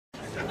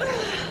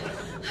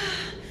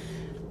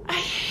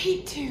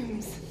hate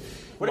tombs.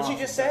 What did she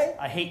just say?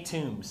 I hate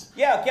tombs.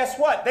 Yeah, guess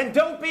what? Then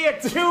don't be a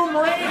Tomb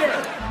Raider!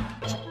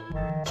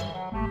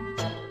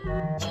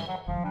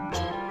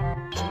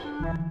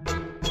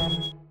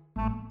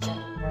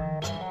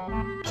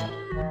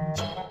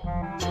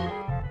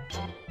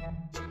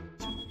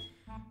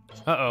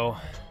 Uh-oh.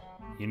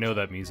 You know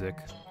that music.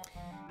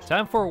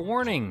 Time for a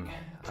warning.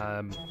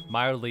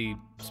 Mildly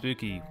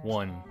spooky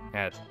one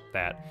at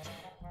that.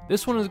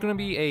 This one is going to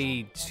be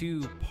a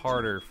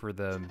two-parter for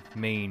the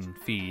main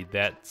feed.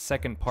 That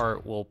second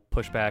part will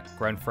push back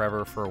Run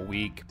Forever for a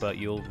week, but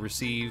you'll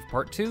receive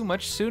part 2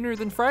 much sooner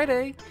than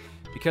Friday,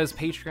 because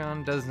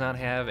Patreon does not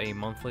have a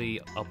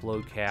monthly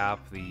upload cap.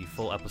 The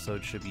full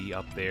episode should be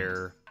up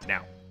there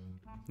now.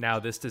 Now,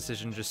 this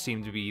decision just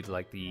seemed to be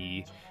like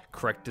the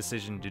correct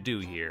decision to do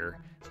here.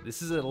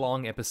 This is a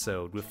long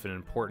episode with an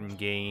important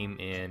game,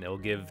 and it'll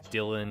give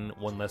Dylan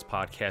one less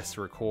podcast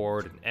to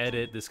record and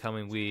edit this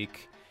coming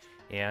week.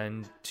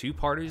 And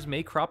two-parters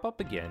may crop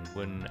up again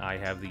when I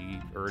have the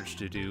urge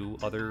to do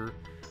other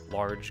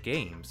large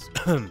games.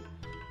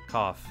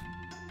 Cough.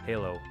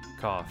 Halo.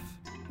 Cough.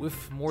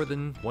 With more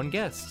than one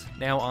guest.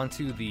 Now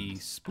onto the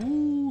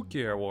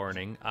spooky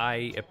warning.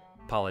 I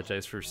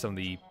apologize for some of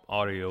the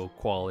audio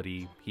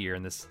quality here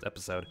in this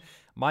episode.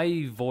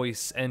 My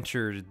voice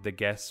entered the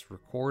guest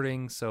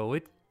recording, so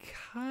it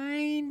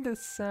kinda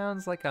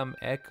sounds like I'm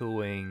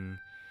echoing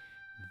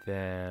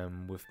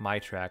them with my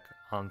track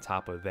on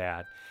top of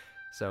that.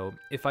 So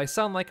if I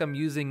sound like I'm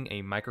using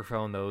a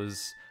microphone that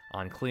was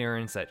on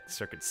clearance at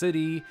Circuit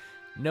City,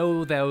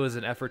 know that was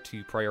an effort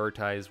to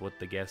prioritize what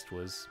the guest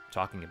was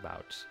talking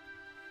about.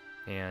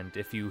 And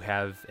if you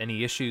have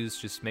any issues,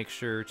 just make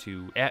sure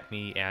to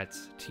 @me at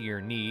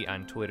TierKnee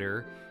on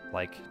Twitter,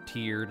 like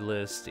tiered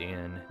list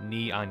and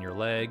knee on your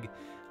leg.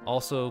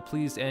 Also,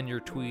 please end your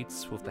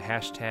tweets with the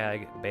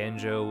hashtag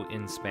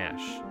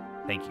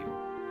BanjoInSmash. Thank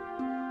you.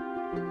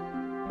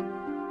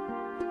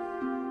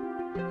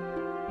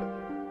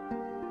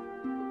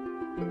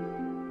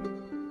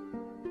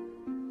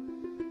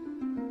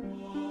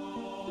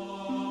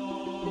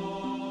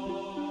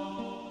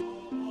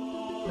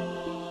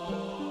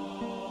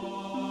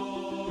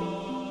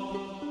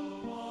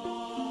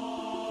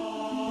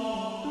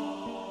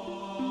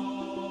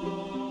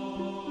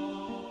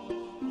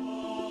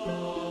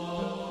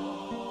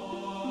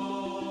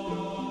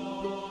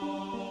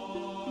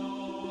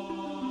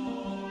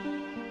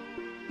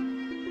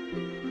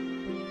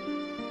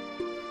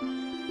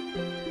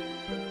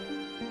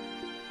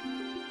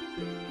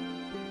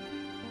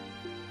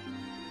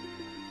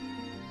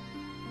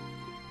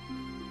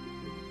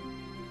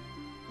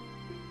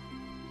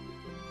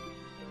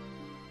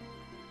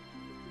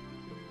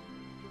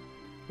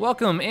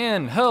 Welcome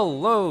and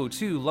hello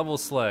to Level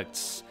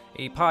Selects,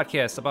 a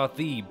podcast about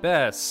the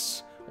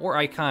best, or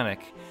iconic,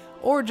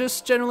 or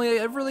just generally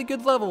a really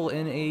good level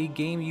in a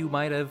game you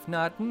might have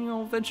not,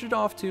 ventured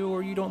off to,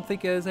 or you don't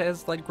think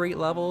has like great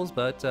levels,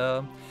 but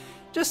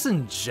just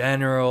in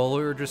general,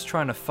 we're just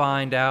trying to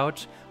find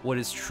out what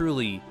is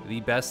truly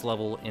the best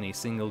level in a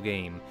single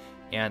game.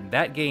 And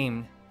that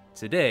game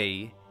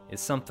today is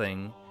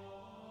something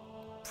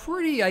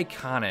pretty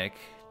iconic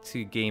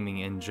to gaming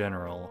in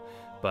general.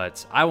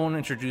 But I won't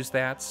introduce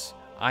that.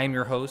 I am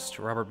your host,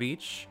 Robert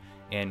Beach,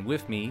 and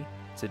with me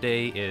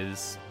today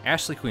is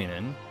Ashley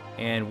Queenan.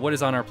 And what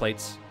is on our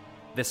plates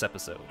this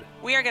episode?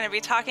 We are going to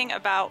be talking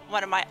about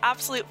one of my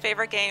absolute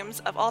favorite games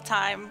of all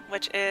time,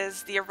 which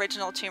is the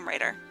original Tomb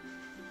Raider.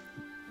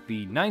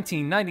 The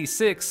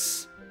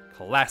 1996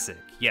 classic,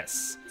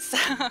 yes.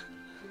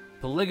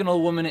 Polygonal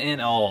Woman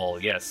and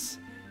all, yes.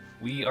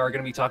 We are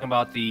going to be talking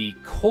about the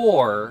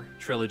core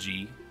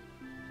trilogy.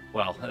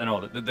 Well,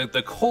 no,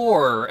 the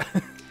core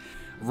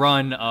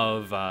run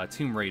of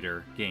Tomb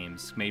Raider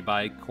games made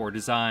by Core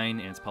Design,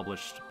 and it's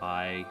published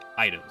by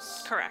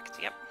Eidos. Correct,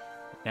 yep.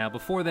 Now,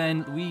 before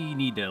then, we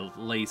need to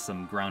lay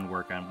some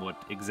groundwork on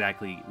what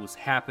exactly was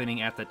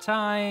happening at the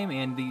time,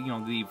 and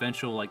the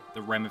eventual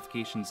the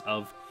ramifications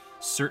of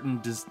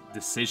certain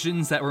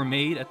decisions that were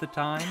made at the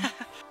time.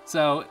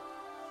 So,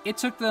 it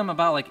took them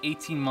about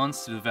 18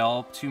 months to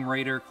develop Tomb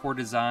Raider. Core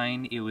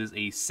Design. It was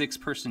a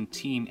 6-person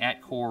team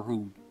at Core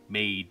who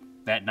made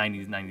that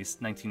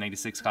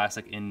 1996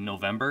 classic in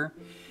November.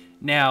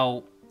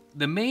 Now,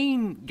 the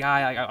main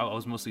guy I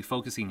was mostly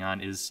focusing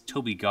on is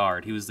Toby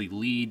Gard. He was the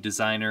lead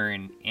designer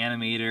and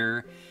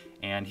animator,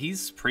 and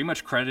he's pretty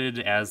much credited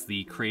as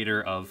the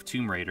creator of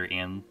Tomb Raider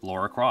and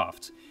Lara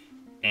Croft.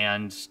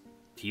 And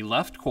he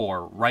left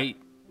Core right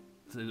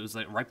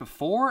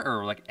before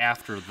or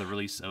after the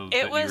release of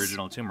the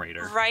original Tomb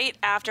Raider? Right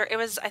after. It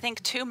was, I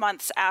think, 2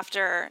 months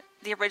after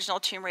the original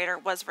Tomb Raider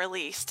was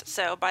released.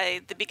 So by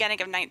the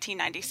beginning of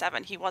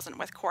 1997, he wasn't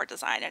with Core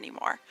Design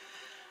anymore.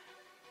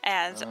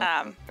 And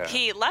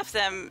he left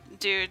them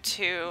due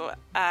to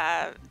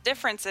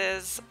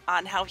differences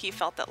on how he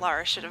felt that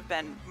Lara should have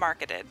been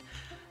marketed.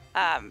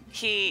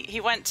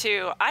 He went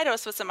to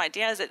Eidos with some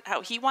ideas at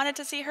how he wanted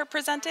to see her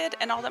presented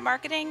and all the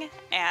marketing,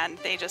 and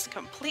they just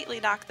completely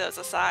knocked those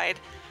aside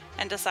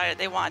and decided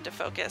they wanted to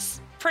focus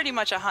pretty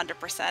much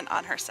 100%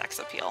 on her sex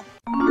appeal.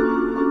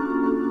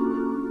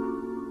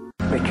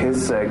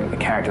 Because a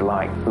character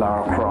like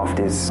Lara Croft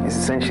is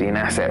essentially an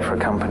asset for a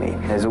company,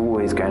 there's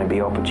always going to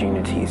be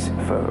opportunities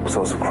for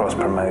sorts of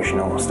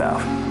cross-promotional stuff.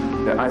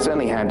 I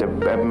certainly had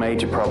a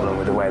major problem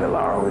with the way that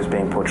Lara was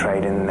being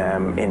portrayed in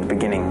the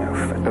beginning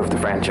of the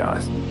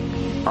franchise.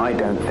 I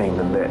don't think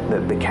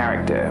that the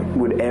character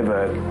would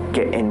ever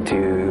get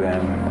into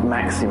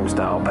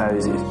Maxim-style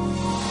poses.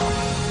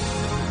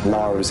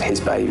 Lara was his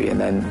baby, and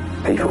then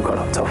people got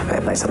on top of it,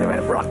 and they suddenly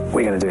went, right,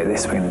 we're going to do it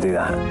this, we're going to do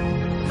that.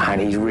 And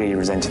he really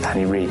resented that, and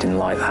he really didn't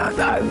like that.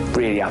 That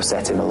really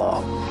upset him a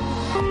lot.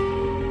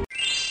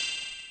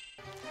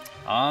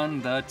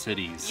 On the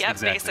titties. Yep,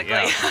 exactly,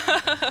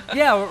 basically.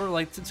 Yeah, or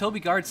like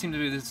Toby Gard seemed to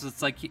do this.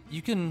 It's like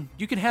you can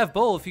have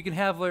both. You can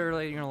have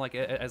like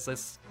as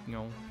this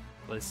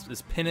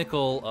this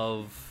pinnacle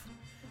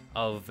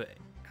of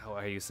how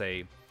you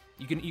say.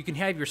 You can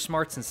have your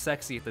smarts and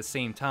sexy at the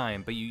same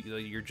time, but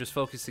you're just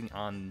focusing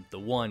on the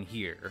one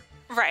here.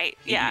 Right.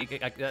 Yeah.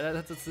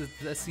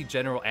 That's the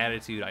general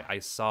attitude I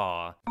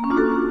saw.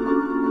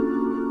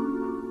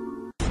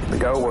 The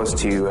goal was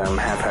to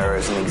have her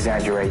as an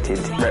exaggerated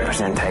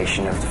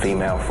representation of the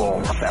female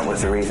form. That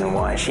was the reason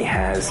why she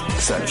has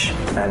such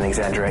an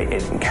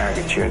exaggerated and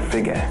caricatured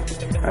figure,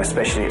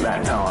 especially at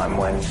that time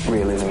when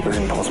realism was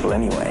impossible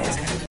anyways.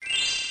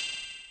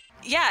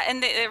 Yeah,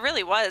 and it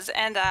really was.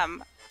 And,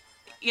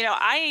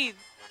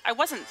 I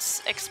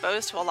wasn't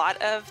exposed to a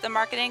lot of the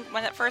marketing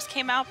when it first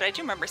came out, but I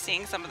do remember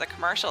seeing some of the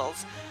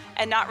commercials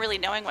and not really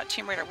knowing what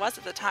Tomb Raider was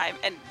at the time,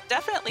 and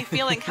definitely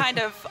feeling kind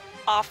of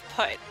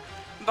off-put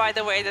by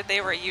the way that they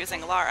were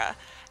using Lara.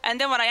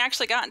 And then when I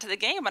actually got into the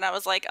game, and I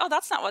was like, oh,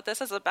 that's not what this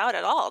is about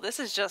at all. This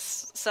is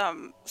just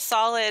some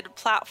solid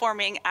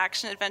platforming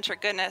action-adventure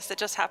goodness that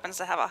just happens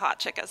to have a hot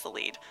chick as the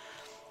lead.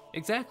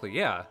 Exactly,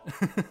 yeah.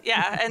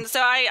 Yeah, and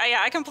so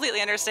I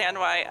completely understand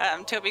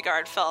why Toby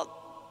Gard felt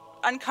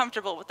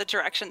uncomfortable with the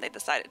direction they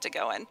decided to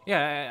go in.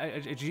 Yeah,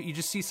 you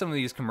just see some of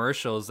these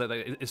commercials that,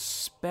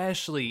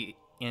 especially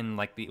in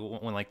like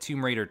when like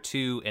Tomb Raider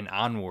 2 and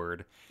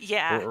onward,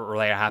 or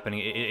like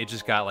happening, it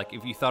just got like,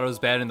 if you thought it was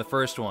bad in the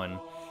first one,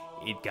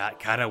 it got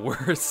kind of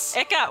worse.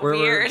 It got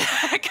weird.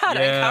 It got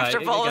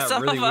uncomfortable with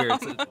some really of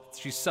them. Weird.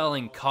 She's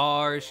selling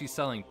cars. She's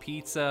selling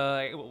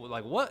pizza.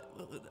 Like what?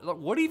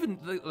 What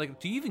even? Like,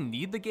 do you even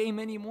need the game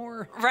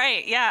anymore?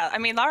 Right. Yeah. I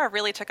mean, Lara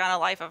really took on a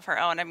life of her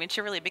own. I mean, she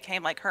really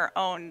became like her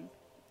own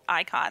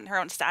icon, her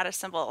own status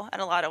symbol in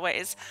a lot of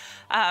ways.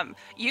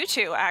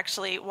 U2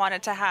 actually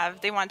wanted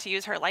to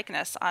use her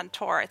likeness on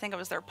tour. I think it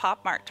was their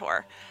Pop Mart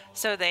tour.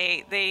 So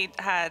they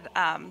had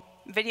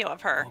video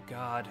of her. Oh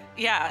God.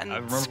 Yeah,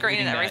 and screen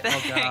and everything.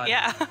 Oh God.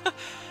 Yeah.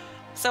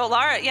 So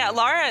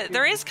Lara,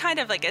 there is kind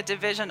of like a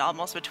division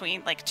almost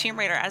between like Tomb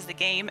Raider as the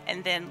game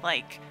and then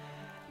like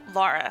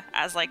Lara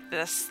as like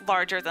this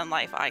larger than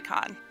life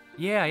icon.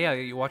 Yeah.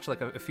 You watch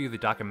like a few of the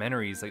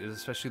documentaries, like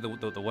especially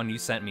the one you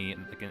sent me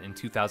in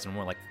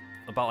 2001, like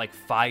about like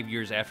 5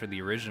 years after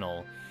the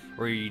original,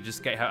 where you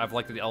just have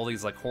like all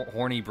these like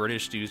horny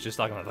British dudes just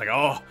talking about like,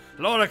 oh,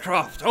 Lara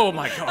Croft, oh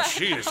my gosh,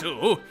 she is,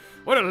 oh,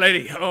 what a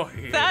lady, oh.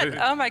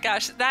 Oh my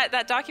gosh,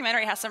 that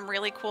documentary has some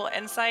really cool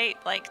insight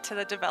like to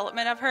the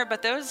development of her,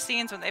 but those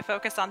scenes when they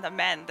focus on the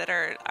men that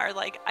are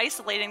like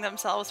isolating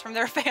themselves from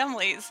their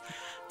families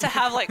to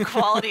have like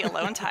quality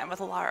alone time with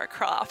Lara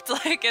Croft,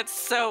 like it's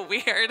so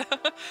weird.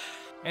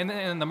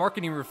 And the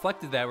marketing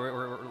reflected that,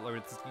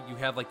 where you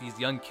have like these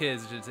young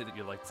kids.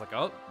 You're like, it's like,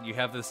 oh, you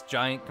have this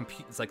giant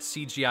it's like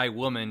CGI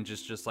woman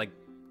just like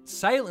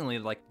silently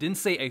like didn't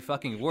say a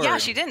fucking word. Yeah,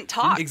 she didn't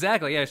talk.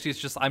 Exactly. Yeah, she's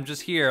just, I'm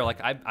just here. Like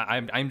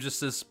I'm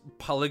just this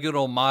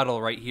polygonal model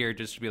right here,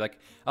 just to be like,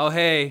 oh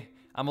hey,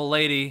 I'm a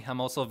lady.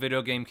 I'm also a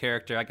video game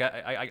character.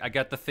 I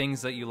got the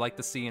things that you like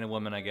to see in a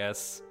woman, I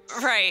guess.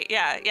 Right.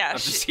 Yeah. I'm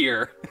just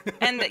here.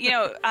 And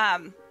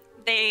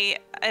they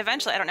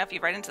eventually, I don't know if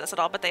you read into this at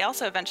all, but they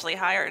also eventually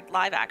hired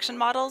live action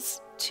models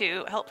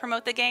to help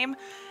promote the game.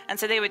 And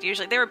so they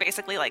were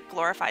basically like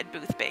glorified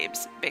booth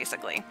babes,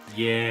 basically.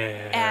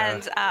 Yeah.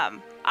 And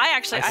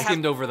I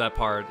skimmed over that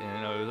part,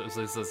 and it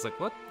was like,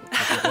 what?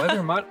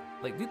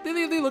 Like,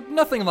 they look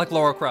nothing like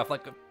Lara Croft,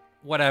 like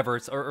whatever,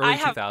 it's early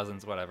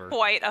 2000s, whatever.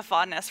 Quite a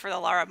fondness for the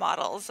Lara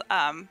models.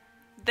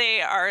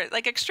 They are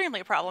like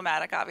extremely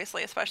problematic,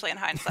 obviously, especially in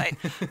hindsight.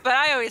 But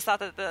I always thought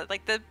that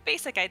the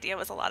basic idea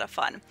was a lot of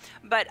fun.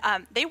 But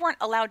they weren't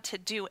allowed to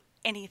do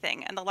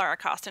anything in the Lara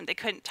costume. They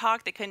couldn't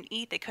talk, they couldn't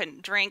eat, they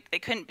couldn't drink, they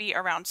couldn't be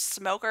around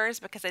smokers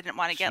because they didn't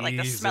want to get like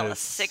the smell of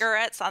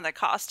cigarettes on the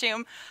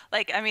costume.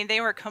 Like, I mean, they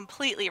were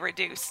completely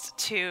reduced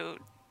to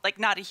like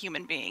not a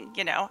human being,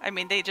 you know? I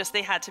mean, they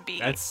had to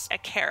be a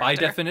character. By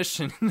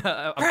definition.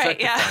 Right,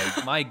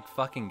 yeah. My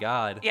fucking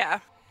God. Yeah.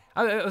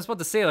 I was about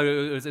to say, like,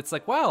 it's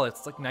like, wow,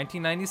 it's like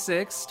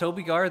 1996,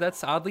 Toby Gard,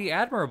 that's oddly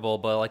admirable,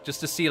 but like just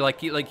to see like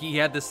he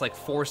had this like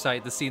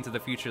foresight to see into the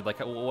future, like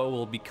what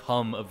will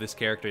become of this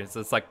character. So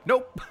it's like,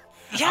 nope,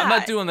 yeah. I'm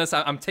not doing this.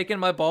 I'm taking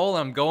my ball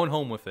and I'm going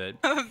home with it.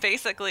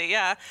 Basically,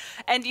 yeah.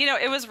 And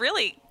it was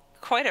really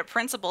quite a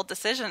principled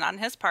decision on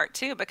his part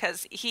too,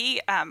 because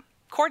he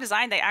Core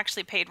Design, they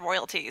actually paid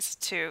royalties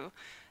to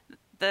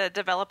the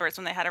developers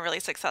when they had a really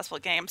successful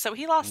game, so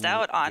he lost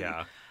out on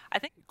I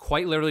think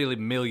quite literally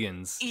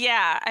millions.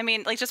 Yeah, I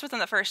mean, like just within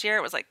the first year,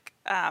 it was like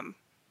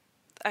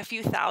a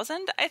few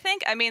thousand, I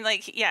think. I mean,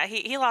 like, yeah,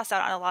 he lost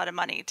out on a lot of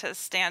money to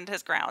stand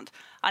his ground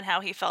on how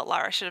he felt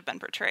Lara should have been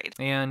portrayed.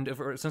 And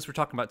since we're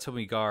talking about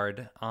Toby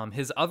Gard,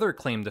 his other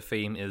claim to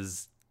fame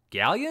is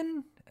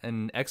Galleon,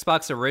 an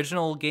Xbox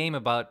original game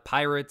about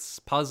pirates,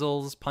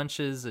 puzzles,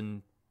 punches,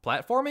 and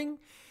platforming.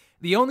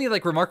 The only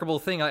like remarkable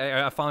thing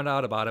I found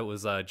out about it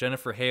was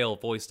Jennifer Hale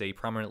voiced a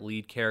prominent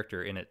lead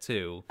character in it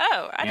too.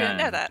 Oh, I didn't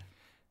know that.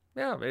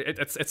 Yeah,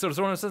 it's sort of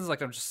one of those things,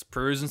 like I'm just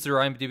perusing through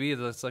IMDb.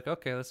 It's like,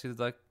 okay, let's see,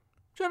 like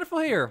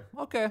Jennifer Hale.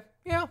 Okay,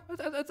 yeah,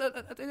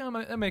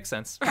 that makes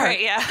sense. Right?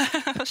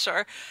 Yeah,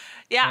 sure.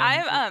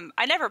 Yeah,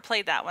 I never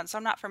played that one, so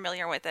I'm not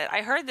familiar with it.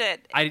 I heard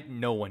that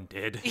no one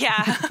did.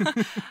 Yeah,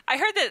 I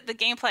heard that the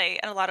gameplay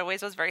in a lot of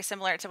ways was very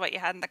similar to what you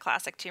had in the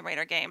classic Tomb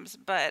Raider games,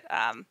 but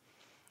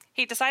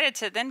he decided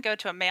to then go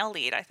to a male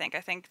lead. I think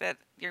that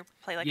you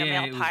play like a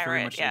male it was pirate.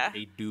 Very much like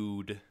a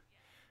dude.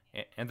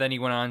 And then he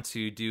went on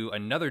to do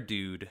another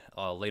dude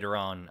later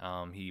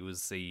on. He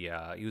was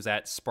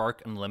at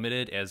Spark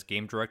Unlimited as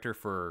game director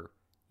for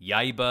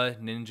Yaiba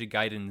Ninja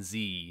Gaiden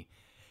Z,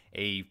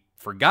 a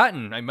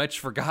much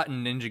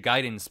forgotten Ninja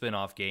Gaiden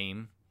spin-off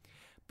game.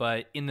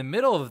 But in the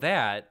middle of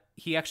that,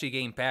 he actually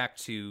came back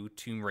to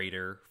Tomb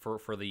Raider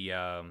for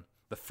the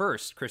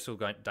first Crystal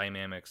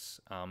Dynamics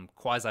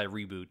quasi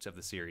reboot of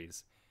the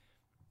series,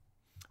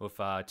 with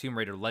Tomb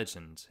Raider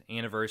Legend,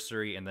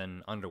 Anniversary, and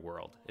then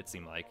Underworld. It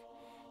seemed like.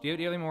 Do you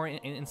have any more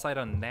insight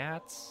on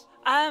that,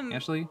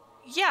 Ashley?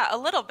 Yeah, a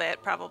little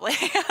bit, probably.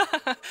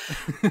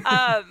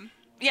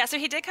 Yeah, so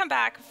he did come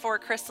back for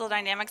Crystal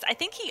Dynamics. I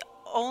think he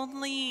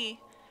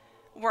only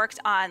worked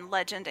on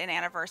Legend and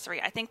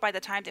Anniversary. I think by the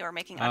time they were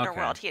making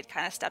Underworld, he had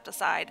kind of stepped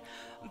aside.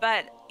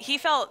 But he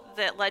felt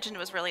that Legend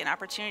was really an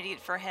opportunity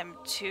for him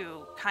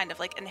to kind of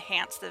like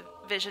enhance the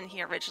vision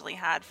he originally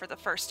had for the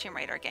first Tomb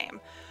Raider game.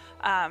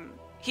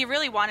 He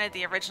really wanted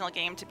the original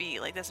game to be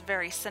like this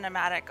very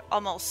cinematic,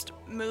 almost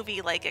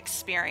movie-like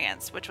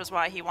experience, which was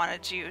why he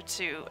wanted you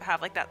to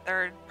have like that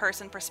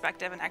third-person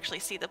perspective and actually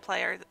see the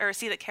player or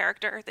see the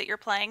character that you're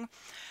playing.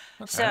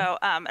 Okay. So,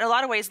 in a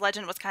lot of ways,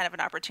 Legend was kind of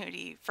an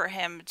opportunity for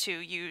him to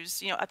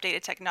use,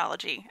 updated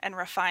technology and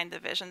refine the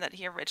vision that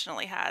he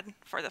originally had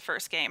for the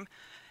first game.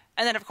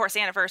 And then, of course,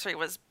 Anniversary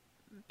was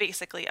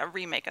basically a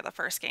remake of the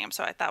first game,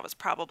 so I thought was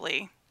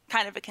probably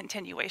kind of a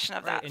continuation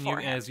of that. And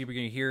as you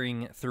begin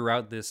hearing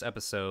throughout this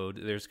episode,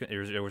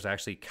 there was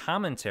actually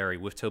commentary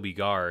with Toby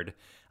Gard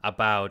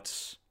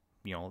about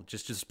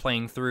just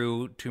playing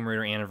through Tomb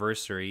Raider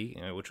Anniversary,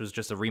 which was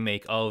just a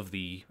remake of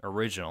the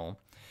original,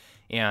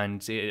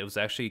 and it was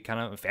actually kind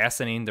of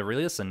fascinating to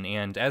really listen.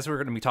 And as we're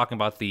going to be talking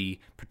about the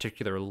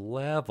particular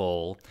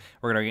level,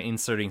 we're going to be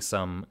inserting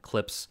some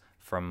clips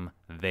from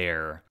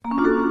there.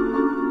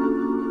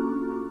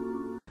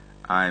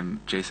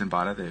 I'm Jason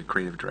Botta, the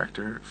creative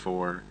director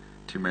for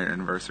Tomb Raider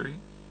Anniversary.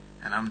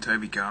 And I'm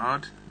Toby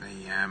Gard,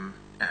 the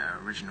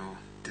original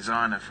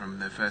designer from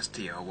the first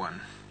TR1.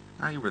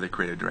 You were the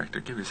creative director.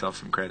 Give yourself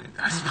some credit.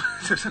 I suppose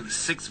there's only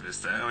 6 of us,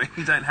 though. I mean,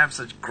 we don't have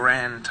such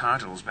grand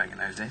titles back in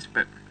those days,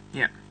 but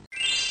yeah.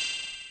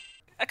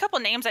 A couple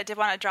names I did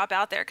want to drop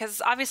out there,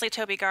 because obviously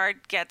Toby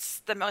Gard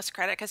gets the most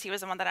credit because he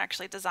was the one that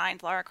actually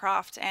designed Lara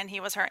Croft, and he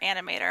was her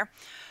animator.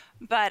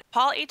 But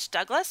Paul H.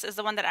 Douglas is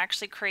the one that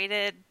actually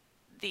created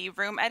the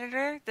room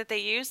editor that they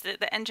used,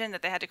 the engine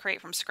that they had to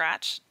create from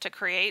scratch to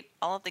create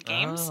all of the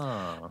games.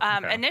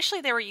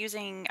 Initially, they were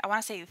using, I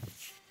think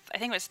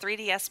it was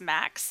 3ds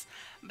Max,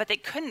 but they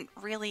couldn't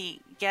really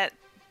get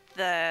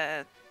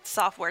the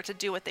software to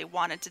do what they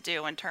wanted to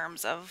do in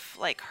terms of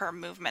like her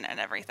movement and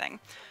everything.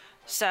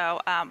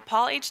 So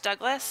Paul H.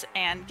 Douglas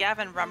and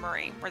Gavin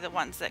Rummery were the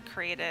ones that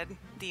created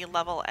the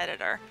level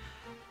editor,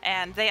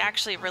 and they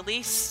actually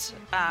released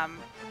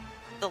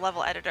the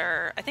level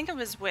editor, I think it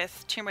was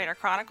with Tomb Raider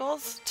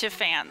Chronicles, to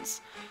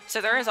fans.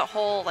 So there is a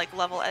whole like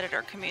level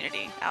editor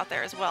community out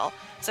there as well.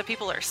 So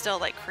people are still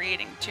like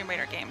creating Tomb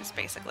Raider games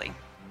basically.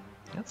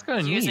 That's kind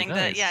of using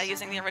neat.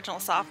 Using the original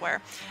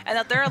software. And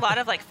that there are a lot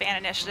of like fan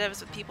initiatives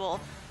with people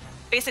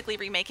basically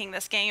remaking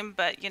this game,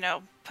 but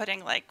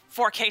putting like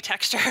 4K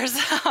textures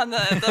on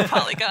the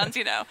polygons,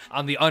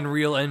 on the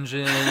Unreal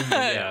Engine.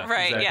 Yeah,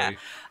 right. Exactly.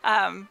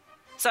 Yeah.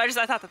 So I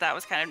thought that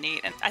was kind of neat,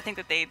 and I think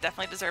that they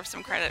definitely deserve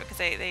some credit because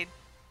they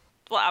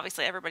well,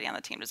 obviously everybody on the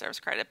team deserves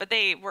credit, but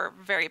they were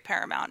very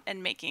paramount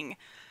in making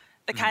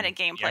the kind of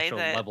gameplay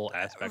that level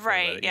aspect.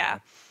 Right. Of it, yeah.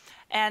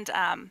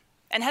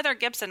 And Heather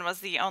Gibson was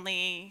the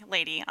only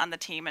lady on the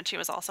team, and she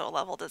was also a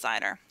level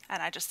designer.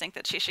 And I just think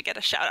that she should get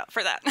a shout out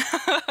for that.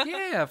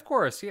 Yeah, of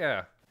course,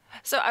 yeah.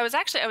 So I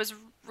was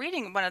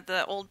reading one of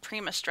the old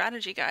Prima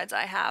strategy guides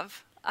I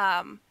have,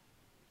 and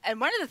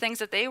one of the things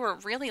that they were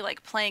really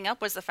like playing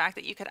up was the fact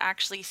that you could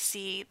actually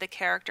see the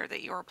character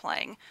that you were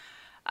playing,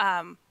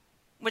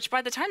 which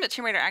by the time that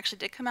Tomb Raider actually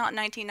did come out in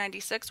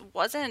 1996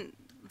 wasn't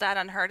that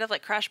unheard of.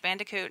 Like Crash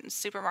Bandicoot and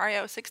Super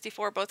Mario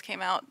 64 both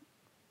came out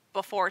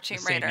before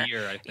Tomb Raider. Same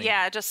year, I think.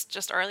 Yeah,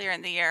 just earlier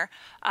in the year.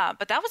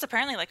 But that was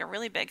apparently like a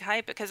really big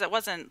hype because it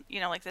wasn't,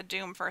 like the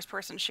Doom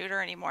first-person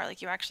shooter anymore.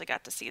 Like you actually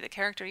got to see the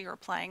character you were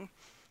playing.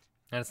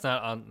 And it's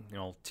not on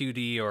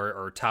 2D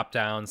or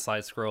top-down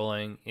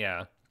side-scrolling.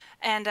 Yeah.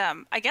 And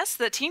I guess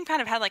the team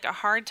kind of had like a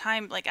hard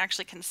time like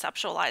actually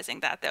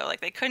conceptualizing that though. Like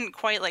they couldn't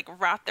quite like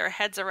wrap their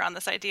heads around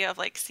this idea of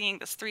like seeing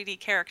this 3D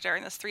character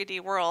in this 3D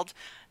world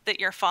that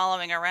you're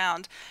following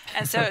around.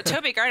 And so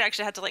Toby Gard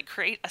actually had to like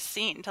create a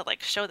scene to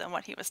like show them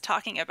what he was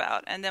talking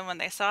about. And then when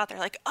they saw it, they're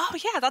like, oh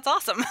yeah, that's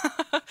awesome.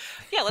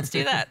 Yeah, let's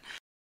do that.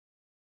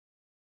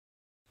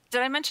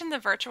 Did I mention the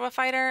Virtua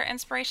Fighter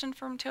inspiration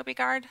from Toby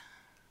Gard?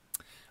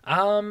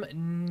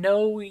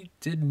 No, we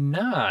did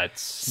not.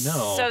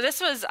 No. So this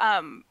was,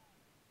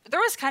 there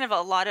was kind of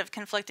a lot of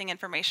conflicting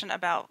information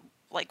about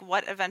like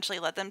what eventually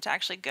led them to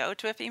actually go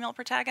to a female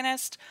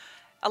protagonist.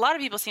 A lot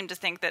of people seem to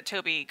think that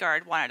Toby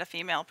Gard wanted a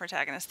female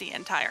protagonist the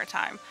entire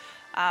time,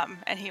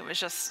 and he was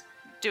just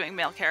doing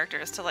male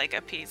characters to like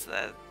appease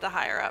the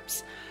higher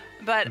ups.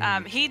 But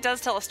he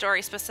does tell a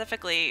story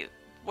specifically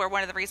where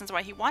one of the reasons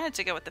why he wanted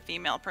to go with the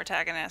female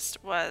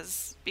protagonist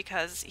was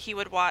because he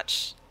would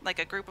watch like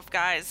a group of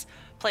guys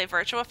play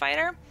Virtua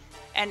Fighter,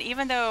 and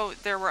even though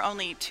there were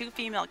only 2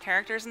 female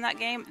characters in that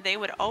game, they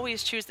would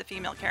always choose the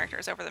female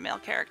characters over the male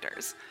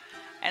characters.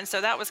 And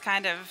so that was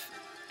kind of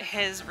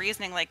his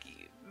reasoning, like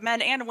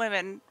men and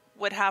women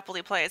would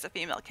happily play as a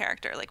female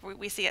character. Like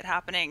we see it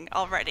happening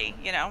already,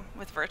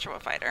 with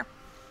Virtua Fighter.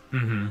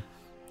 Mm-hmm.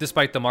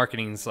 Despite the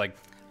marketing's like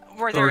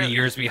 30 30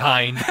 years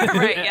behind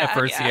right, yeah, at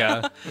first,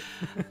 yeah.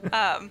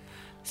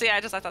 So yeah,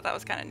 I thought that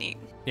was kind of neat.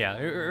 Yeah,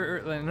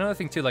 another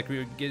thing too, like we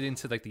would get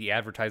into like the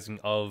advertising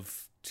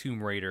of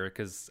Tomb Raider,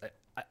 because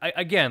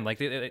again, like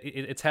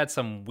it's had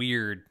some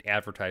weird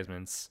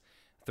advertisements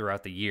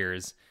throughout the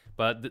years,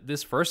 but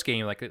this first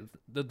game, like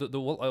the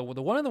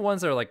one of the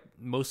ones that are like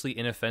mostly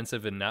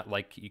inoffensive and not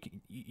like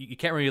you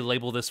can't really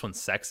label this one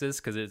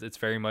sexist, because it's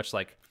very much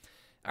like,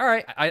 all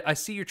right, I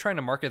see you're trying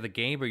to market the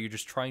game, but you're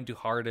just trying too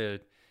hard to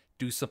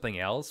do something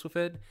else with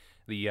it.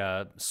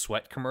 The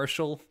sweat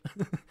commercial,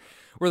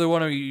 where the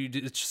one of you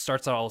it just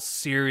starts out all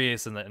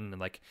serious and then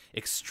like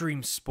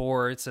extreme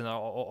sports and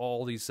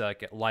all these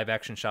like live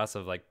action shots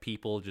of like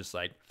people just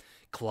like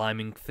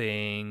climbing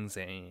things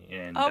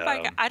and oh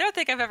my god, I don't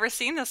think I've ever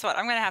seen this one.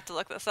 I'm gonna have to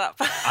look this up.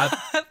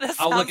 This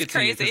I'll look sounds it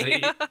crazy. to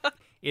you,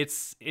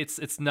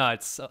 it's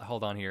nuts.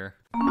 Hold on here.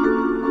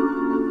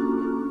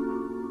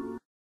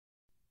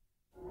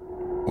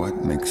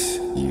 What makes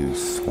you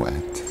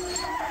sweat?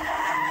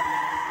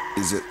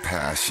 Is it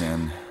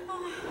passion?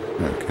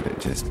 Or could it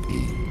just be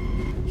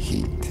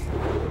heat?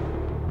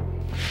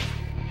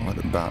 What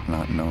about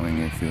not knowing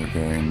if your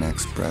very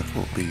next breath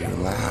will be your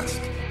last?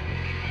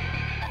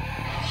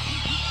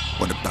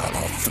 What about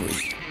all 3?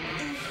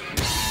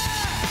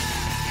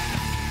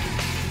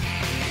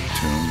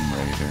 Tomb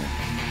Raider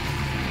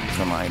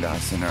from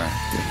Eidos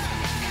Interactive.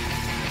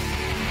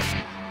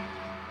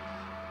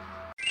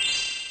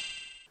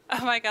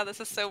 Oh my god, this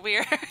is so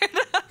weird.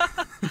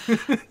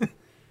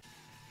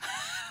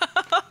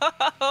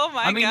 Oh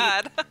my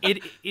god.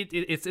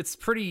 It's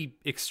pretty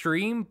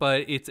extreme,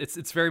 but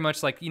it's very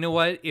much like, you know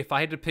what, if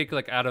I had to pick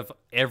like out of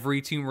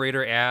every Tomb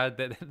Raider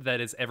ad that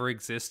has ever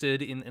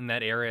existed in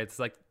that era, it's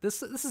like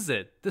this is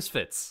it. This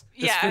fits.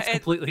 This fits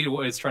completely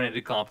what it's trying to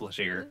accomplish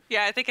here.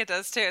 Yeah, I think it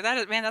does too.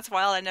 That's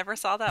wild. I never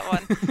saw that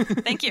one.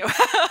 Thank you.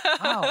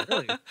 Oh,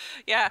 really?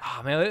 Yeah.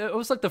 Oh man, it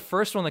was like the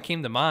first one that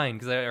came to mind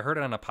because I heard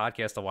it on a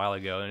podcast a while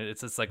ago, and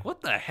it's like,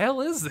 what the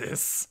hell is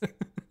this?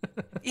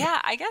 Yeah,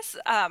 I guess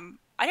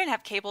I didn't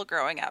have cable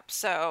growing up,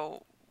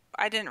 so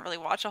I didn't really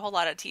watch a whole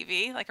lot of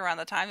TV like around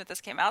the time that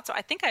this came out. So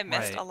I think I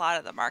missed a lot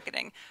of the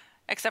marketing,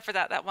 except for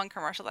that one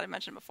commercial that I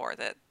mentioned before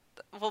that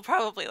will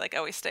probably like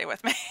always stay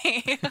with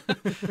me.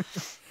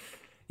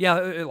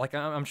 Yeah, like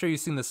I'm sure you've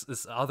seen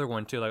this other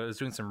one too. Like I was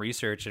doing some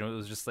research, and it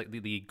was just like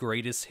the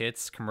greatest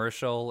hits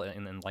commercial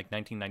in like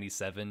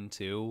 1997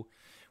 too,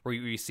 where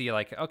you see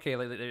like, okay,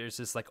 like, there's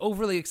this like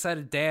overly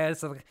excited dad.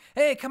 So like,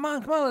 hey, come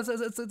on,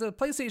 it's a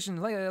PlayStation.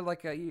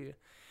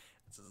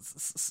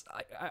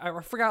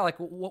 I forgot like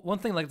one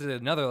thing like to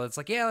another. It's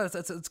like, yeah,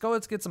 let's go.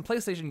 Let's get some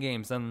PlayStation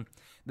games. And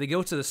they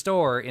go to the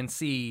store and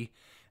see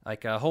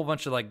like a whole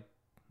bunch of like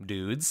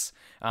dudes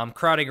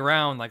crowding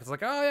around. Like it's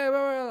like, oh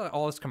yeah,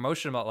 all this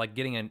commotion about like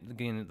getting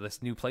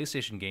this new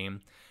PlayStation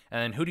game.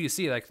 And then who do you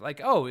see?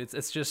 Like oh,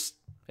 it's just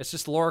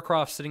Lara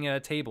Croft sitting at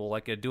a table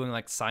like doing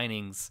like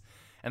signings.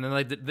 And then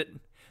like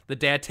the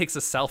dad takes a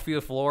selfie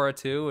of Laura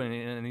too,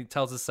 and he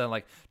tells his son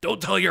like,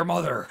 "Don't tell your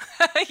mother."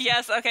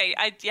 Yes. Okay.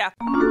 Yeah.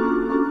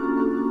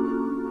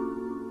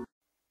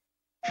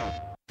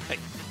 Hey,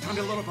 time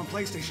to load up on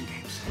PlayStation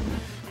games.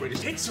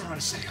 Greatest hits are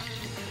on sale.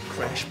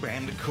 Crash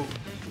Bandicoot,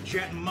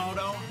 Jet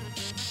Moto.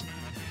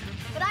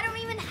 But I don't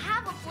even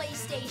have a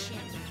PlayStation.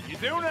 You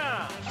do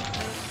now.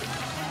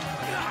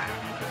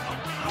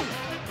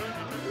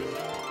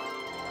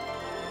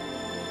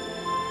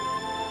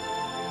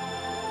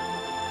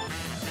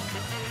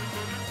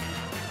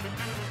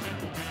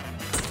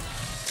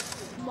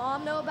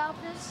 Mom know about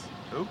this?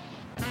 Who?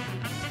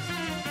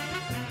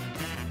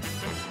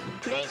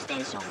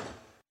 PlayStation.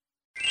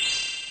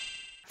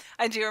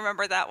 I do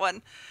remember that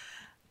one.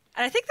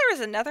 And I think there was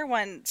another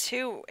one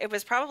too. It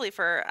was probably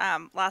for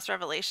Last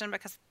Revelation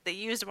because they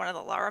used one of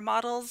the Lara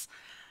models.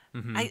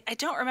 Mm-hmm. I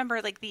don't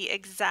remember like the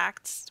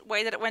exact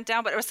way that it went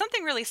down, but it was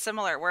something really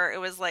similar where it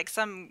was like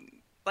some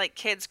like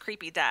kid's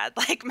creepy dad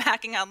like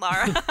macking on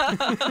Lara.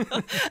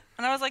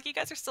 And I was like, you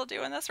guys are still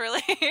doing this,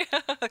 really?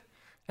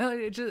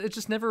 It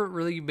just never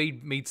really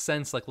made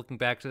sense. Like looking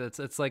back to it,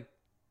 it's like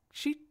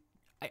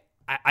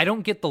I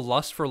don't get the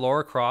lust for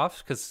Lara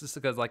Croft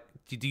because like,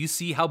 do you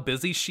see how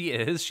busy she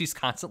is? She's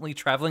constantly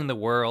traveling the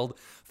world,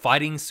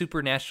 fighting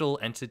supernatural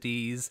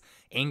entities,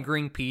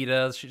 angering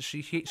PETA.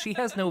 She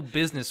has no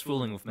business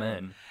fooling with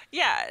men.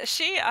 Yeah,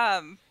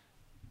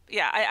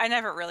 I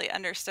never really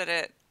understood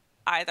it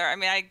either. I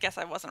mean, I guess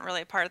I wasn't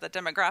really part of the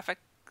demographic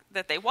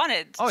that they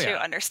wanted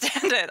to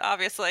understand it,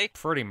 obviously.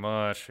 Pretty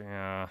much,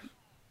 yeah.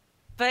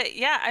 But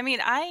yeah, I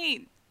mean,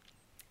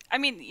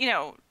 you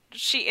know,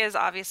 she is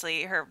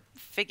obviously, her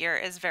figure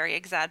is very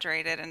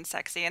exaggerated and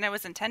sexy, and it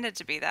was intended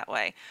to be that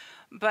way.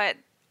 But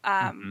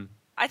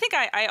I think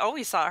I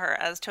always saw her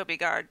as Toby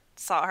Gard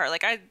saw her.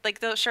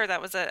 Sure,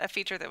 that was a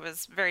feature that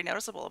was very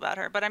noticeable about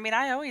her. But I mean,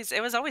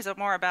 it was always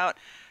more about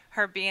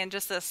her being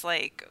just this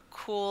like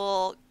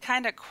cool,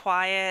 kind of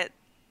quiet,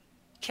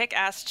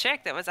 kick-ass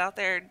chick that was out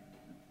there,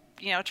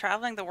 you know,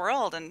 traveling the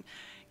world and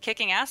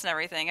kicking ass and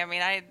everything. I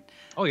mean,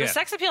 the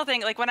sex appeal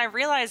thing, like when I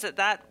realized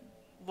that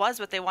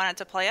was what they wanted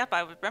to play up,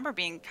 I remember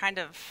being kind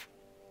of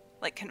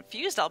like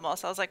confused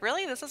almost. I was like,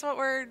 really? This is what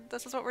we're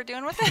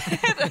doing with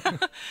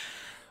it?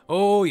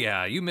 Oh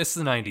yeah, you missed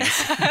the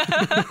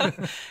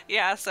 90s.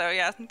 Yeah, so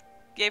yeah,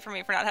 yay for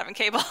me for not having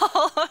cable.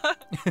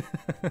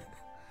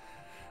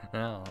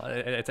 No,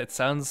 it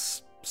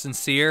sounds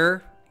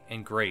sincere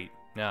and great.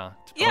 No,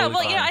 yeah, totally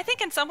well, fine. you know, I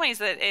think in some ways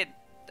that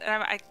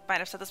I might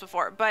have said this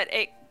before, but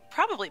it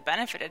probably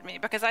benefited me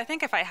because I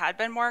think if I had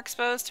been more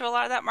exposed to a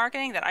lot of that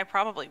marketing, that I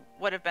probably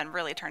would have been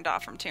really turned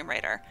off from Tomb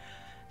Raider.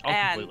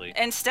 Completely.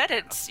 Instead,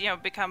 it's, you know,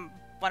 become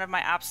one of my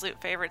absolute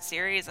favorite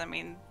series. I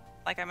mean,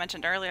 like I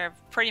mentioned earlier,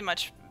 I've pretty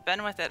much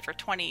been with it for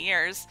 20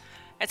 years.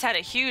 It's had a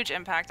huge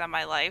impact on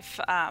my life.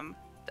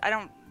 I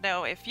don't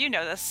know if you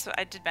know this.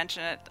 I did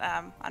mention it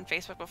on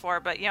Facebook before,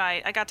 but you know,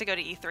 I got to go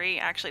to E3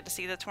 actually to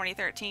see the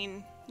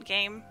 2013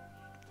 game,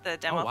 the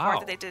demo for it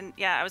that they didn't.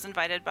 Yeah, I was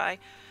invited by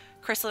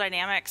Crystal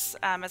Dynamics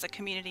as a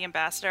community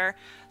ambassador.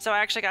 So I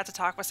actually got to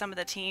talk with some of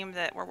the team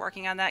that were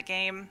working on that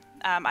game.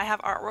 I have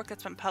artwork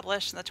that's been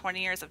published in the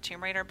 20 Years of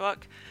Tomb Raider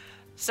book.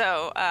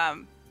 So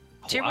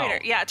Tomb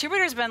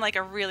Raider's been like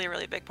a really,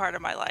 really big part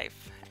of my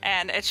life.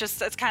 And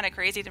it's kind of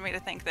crazy to me to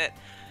think that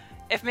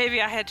if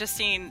maybe I had just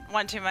seen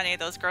one too many of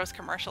those gross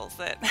commercials,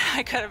 that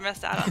I could have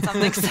missed out on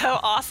something so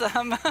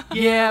awesome.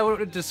 Yeah, it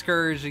was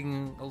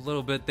discouraging a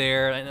little bit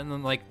there. And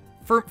then like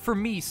for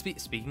me,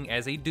 speaking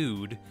as a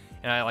dude,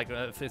 and I like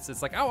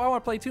it's like, oh, I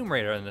want to play Tomb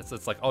Raider, and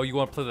it's like, oh, you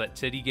want to play that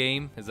titty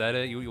game? Is that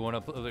it? You want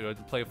to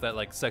play with that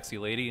like sexy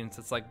lady? And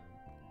it's like,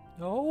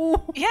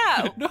 no,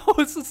 yeah, no,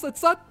 it's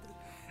not.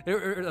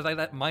 Like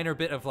that minor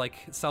bit of like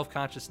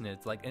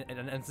self-consciousness, like,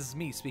 and this is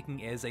me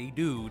speaking as a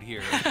dude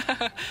here.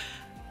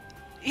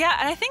 Yeah,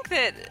 and I think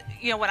that,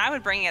 you know, when I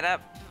would bring it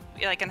up,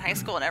 like in high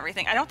school and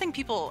everything, I don't think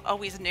people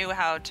always knew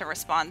how to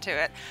respond to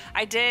it.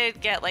 I did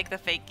get like the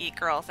fake geek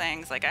girl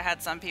things. Like I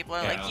had some people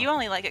who are like, you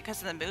only like it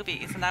because of the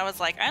movies, and I was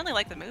like, I only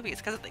like the movies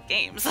because of the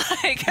games.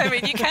 Like, I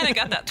mean, you kind of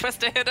got that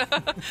twisted.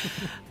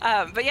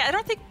 But yeah, I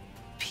don't think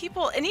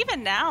people, and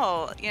even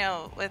now, you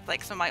know, with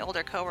like some of my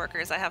older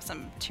coworkers, I have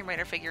some Tomb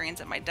Raider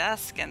figurines at my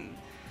desk, and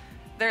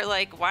they're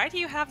like, why do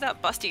you have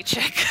that busty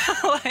chick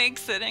like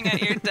sitting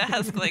at your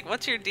desk? Like,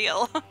 what's your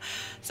deal?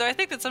 So I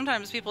think that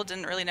sometimes people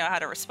didn't really know how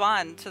to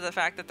respond to the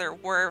fact that there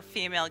were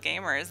female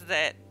gamers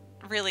that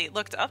really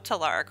looked up to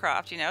Lara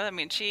Croft. You know, I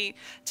mean, to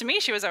me,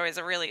 she was always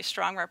a really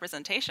strong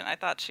representation. I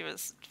thought she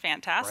was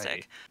fantastic.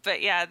 Right.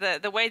 But yeah,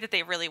 the way that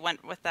they really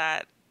went with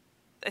that,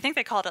 I think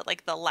they called it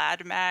like the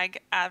Lad Mag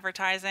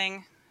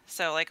advertising.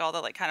 So like all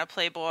the like kind of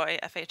Playboy,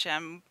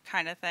 FHM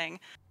kind of thing.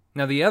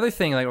 Now the other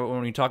thing, like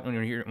when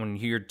you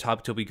hear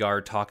Toby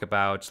Gard talk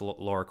about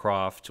Lara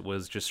Croft,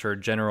 was just her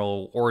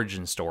general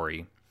origin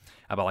story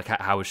about like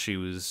how she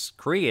was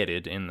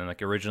created. And then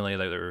like originally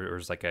there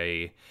was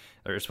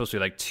supposed to be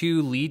like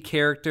two lead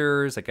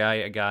characters, a guy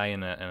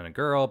and a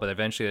girl, but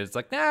eventually it's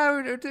like, nah,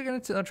 we're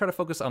gonna try to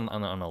focus on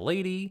a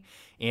lady.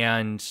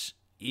 And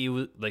it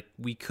was like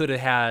we could have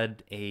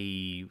had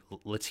a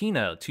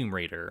Latina Tomb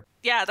Raider.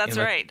 Yeah, that's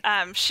right.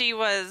 She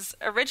was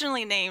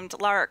originally named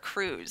Lara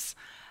Cruz.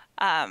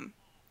 And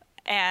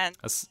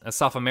a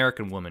South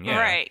American woman, yeah.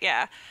 Right,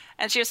 yeah.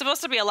 And she was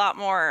supposed to be a lot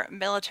more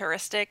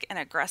militaristic and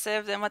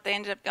aggressive than what they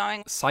ended up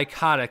going.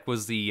 Psychotic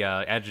was the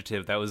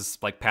adjective that was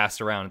like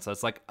passed around. So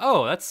it's like,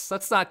 oh,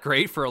 that's not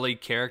great for a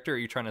lead character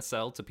you're trying to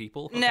sell to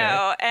people. Okay.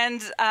 No,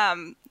 and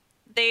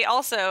they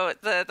also,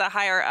 the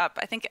higher up,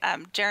 I think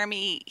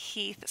Jeremy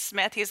Heath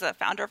Smith, he's the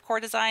founder of Core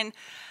Design.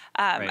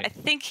 Right. I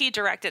think he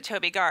directed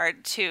Toby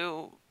Gard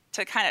to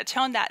kind of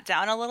tone that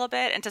down a little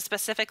bit and to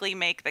specifically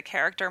make the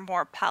character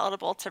more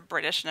palatable to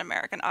British and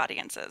American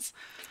audiences.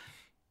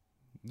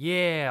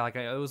 Yeah, like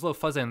I was a little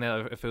fuzzy on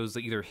that if it was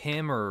either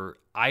him or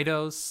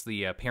Eidos,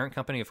 the parent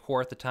company of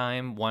Core at the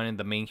time, wanted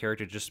the main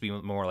character just to be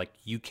more like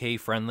UK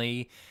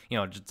friendly,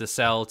 just to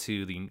sell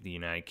to the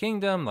United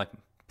Kingdom, like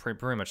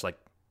pretty much like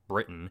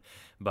Britain,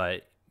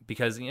 but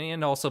because the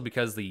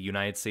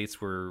United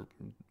States were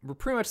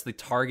pretty much the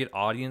target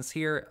audience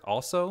here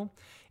also.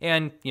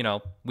 And,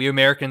 we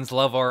Americans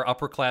love our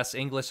upper class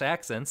English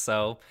accents,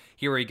 so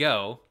here we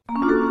go.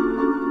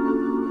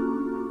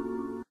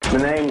 The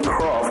name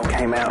Croft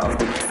came out of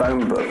the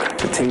phone book.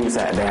 The team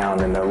sat down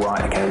and the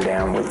writer came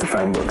down with the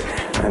phone book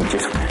and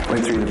just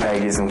went through the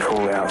pages and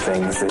called out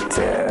things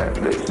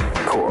that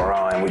caught our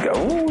eye, and we'd go,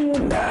 oh,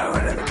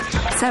 no.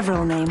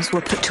 Several names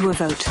were put to a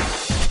vote.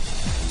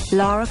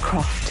 Lara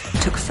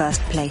Croft took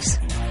first place.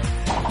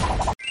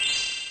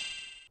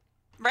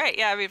 Right,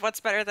 yeah, I mean, what's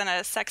better than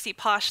a sexy,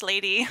 posh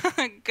lady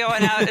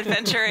going out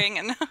adventuring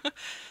and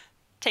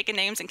taking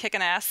names and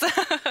kicking ass?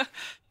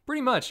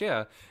 Pretty much,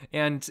 yeah.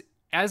 And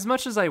as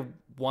much as I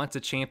want to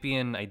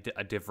champion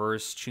a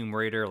diverse Tomb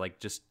Raider, like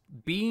just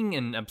being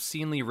an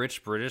obscenely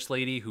rich British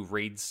lady who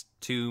raids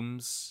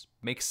tombs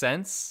makes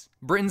sense.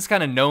 Britain's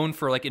kind of known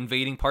for like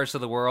invading parts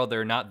of the world that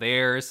are not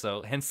theirs,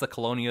 so hence the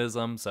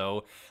colonialism.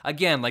 So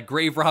again, like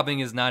grave robbing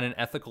is not an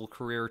ethical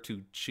career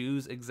to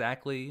choose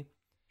exactly.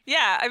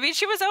 Yeah, I mean,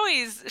 she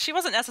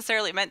wasn't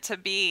necessarily meant to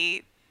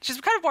be. She's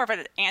kind of more of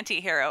an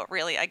anti-hero,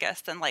 really, I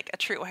guess, than like a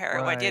true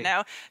heroine,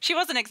 right. She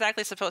wasn't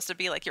exactly supposed to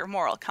be like your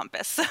moral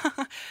compass.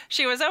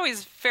 She was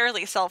always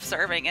fairly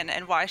self-serving in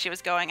why she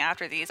was going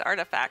after these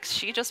artifacts.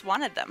 She just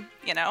wanted them,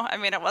 I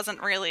mean, it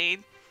wasn't really...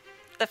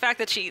 The fact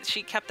that she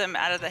kept them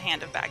out of the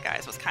hand of bad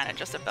guys was kind of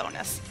just a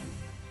bonus.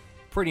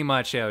 Pretty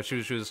much, yeah. She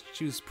was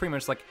pretty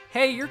much like,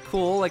 hey, you're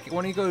cool. Like,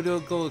 why don't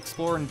you go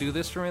explore and do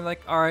this for me?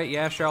 Like, all right,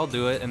 yeah, sure, I'll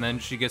do it. And then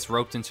she gets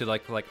roped into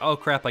like, oh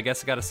crap, I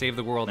guess I got to save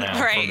the world now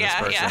from this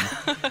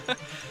person.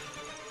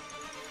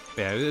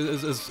 Yeah.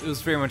 It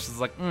was very much just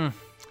like,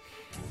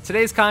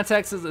 Today's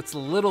context it's a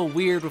little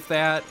weird with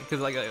that because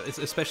like,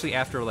 especially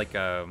after like,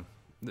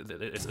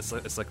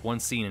 it's like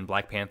one scene in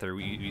Black Panther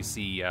where you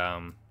see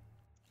Killmonger.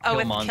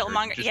 With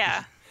Killmonger,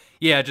 yeah.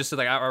 Yeah, just so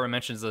like Ara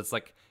mentions that it's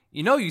like,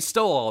 you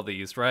stole all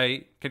these,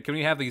 right? Can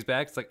we have these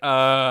back? It's like,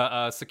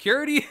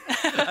 security?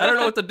 I don't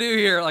know what to do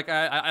here. Like,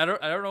 I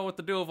don't know what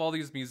to do with all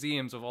these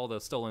museums of all the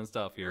stolen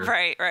stuff here.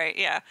 Right,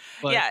 yeah.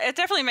 But, yeah, it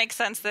definitely makes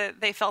sense that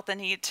they felt the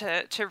need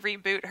to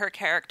reboot her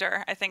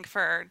character, I think,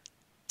 for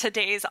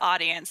today's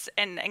audience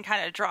and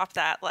kind of drop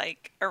that,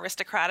 like,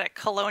 aristocratic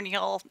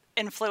colonial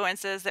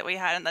influences that we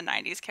had in the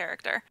 90s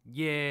character.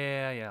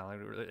 Yeah.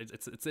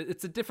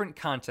 It's a different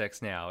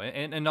context now.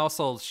 And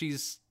also,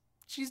 she's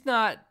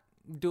not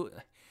doing...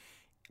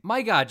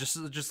 My God,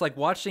 just like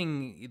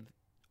watching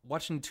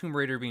Tomb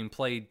Raider being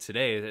played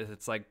today,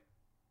 it's like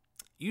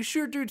you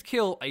sure did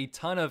kill a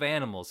ton of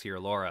animals here,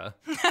 Laura.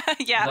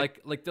 Yeah,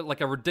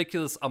 like a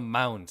ridiculous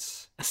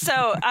amount.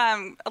 So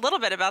a little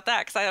bit about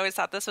that because I always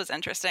thought this was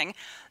interesting.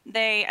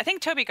 I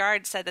think Toby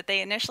Gard said that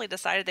they initially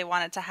decided they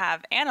wanted to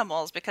have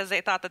animals because they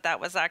thought that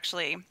was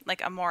actually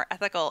like a more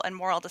ethical and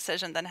moral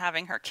decision than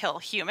having her kill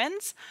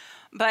humans.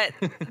 But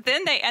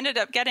then they ended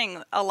up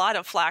getting a lot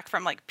of flack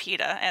from like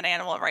PETA and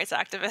animal rights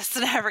activists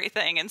and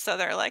everything. And so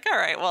they're like, all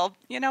right, well,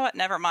 you know what?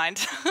 Never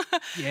mind.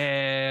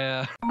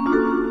 Yeah.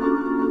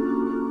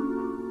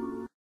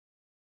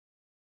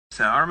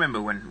 So I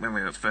remember when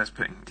we were first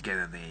putting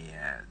together the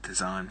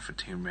design for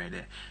Tomb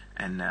Raider,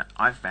 and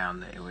I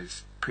found that it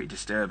was pretty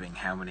disturbing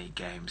how many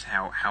games,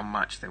 how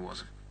much there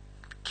was of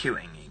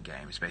killing in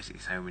games. Basically,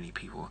 so many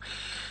people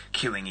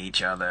killing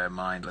each other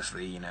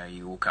mindlessly.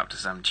 You walk up to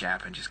some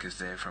chap and just because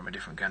they're from a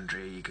different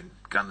country, you can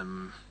gun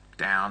them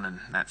down, and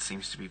that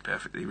seems to be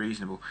perfectly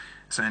reasonable.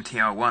 So in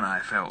TR1, I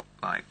felt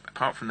like,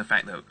 apart from the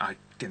fact that I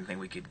didn't think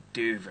we could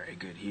do very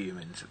good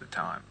humans at the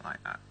time, like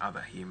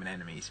other human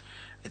enemies,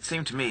 it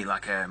seemed to me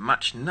like a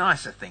much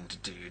nicer thing to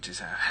do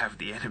to have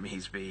the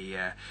enemies be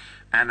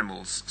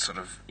animals, sort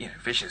of,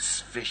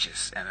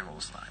 vicious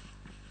animals like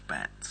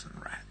bats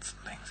and rats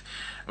and things.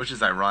 Which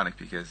is ironic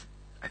because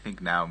I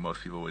think now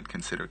most people would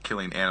consider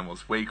killing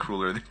animals way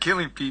crueler than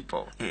killing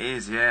people. It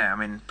is, yeah. I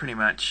mean, pretty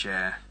much,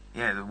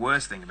 the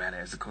worst thing about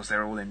it is, of course,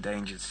 they're all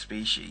endangered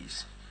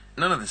species.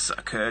 None of this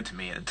occurred to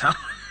me at the time.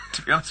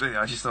 To be honest with you,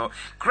 I just thought,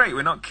 great,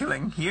 we're not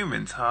killing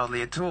humans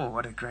hardly at all.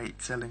 What a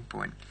great selling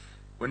point.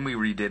 When we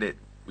redid it,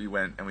 we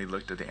went and we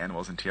looked at the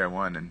animals in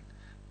TR1, and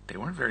they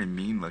weren't very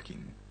mean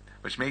looking,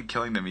 which made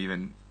killing them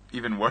even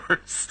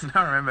worse.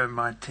 I remember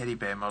my teddy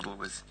bear model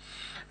was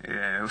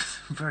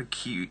very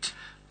cute.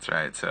 That's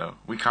right, so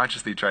we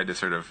consciously tried to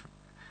sort of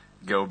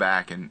go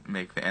back and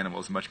make the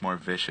animals much more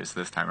vicious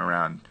this time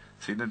around,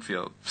 so you didn't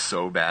feel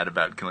so bad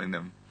about killing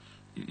them.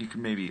 You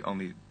could maybe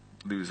only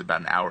lose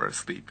about an hour of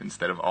sleep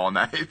instead of all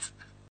night.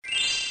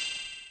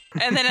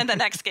 And then in the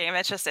next game,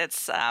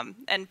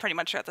 and pretty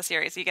much throughout the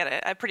series, you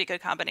get a pretty good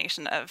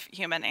combination of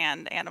human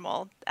and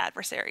animal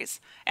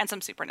adversaries, and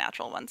some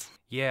supernatural ones.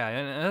 Yeah,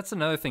 and that's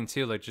another thing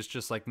too. Like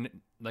just like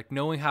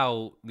knowing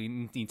how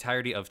the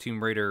entirety of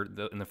Tomb Raider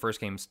in the first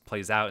game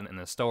plays out in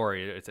the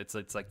story.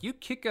 It's like you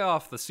kick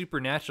off the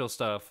supernatural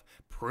stuff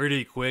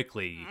pretty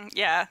quickly.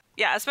 Yeah,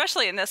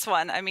 especially in this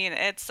one. I mean,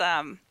 it's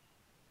the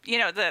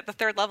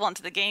third level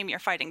into the game, you're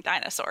fighting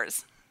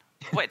dinosaurs,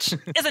 which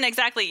isn't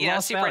exactly,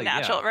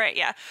 supernatural, right?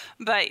 Yeah.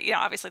 But,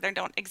 obviously they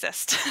don't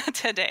exist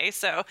today.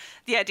 So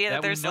the idea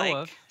that there's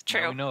true.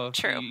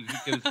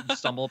 You could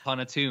stumble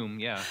upon a tomb.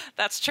 Yeah.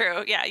 That's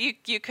true. Yeah.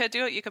 You could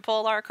do it. You could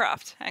pull Lara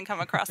Croft and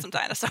come across some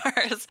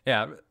dinosaurs.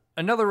 Yeah.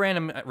 Another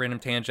random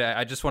tangent.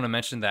 I just want to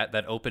mention that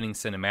opening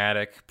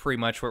cinematic,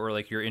 pretty much where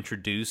like you're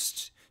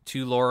introduced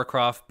to Lara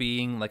Croft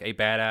being like a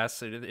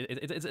badass.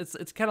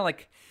 It's kind of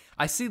like,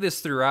 I see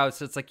this throughout.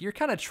 So it's like, you're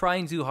kind of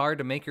trying too hard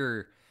to make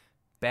her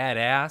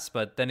badass,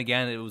 but then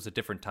again, it was a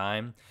different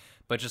time.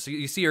 But just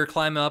you see her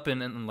climb up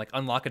and like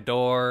unlock a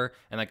door,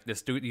 and like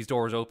these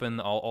doors open.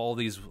 All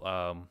these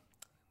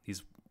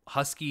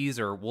huskies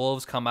or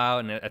wolves come out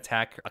and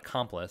attack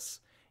Accomplice,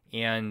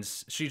 and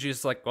she's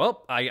just like,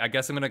 well, I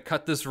guess I'm gonna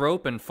cut this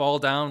rope and fall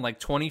down like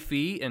 20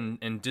 feet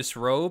and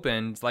disrobe,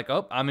 and like,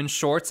 oh, I'm in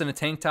shorts and a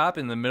tank top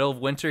in the middle of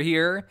winter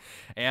here,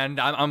 and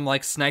I'm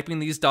like sniping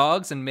these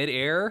dogs in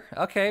midair.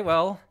 Okay,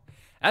 well,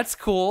 that's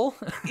cool.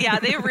 Yeah,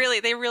 they really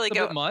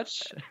go bit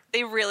much.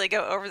 They really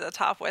go over the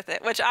top with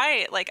it, which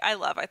I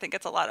love. I think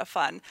it's a lot of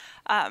fun.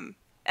 And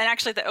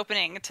actually, the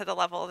opening to the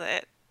level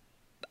that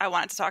I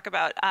wanted to talk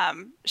about,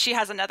 she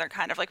has another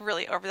kind of like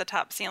really over the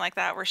top scene like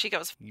that where she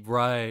goes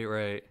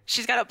right.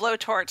 She's got a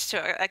blowtorch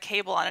to a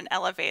cable on an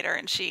elevator,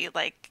 and she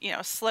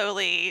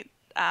slowly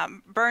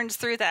burns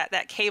through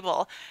that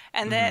cable,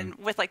 and then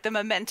with like the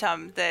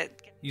momentum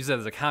that. Use that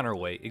as a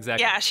counterweight,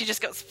 exactly. Yeah, she just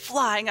goes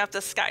flying up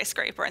the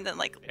skyscraper, and then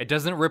like it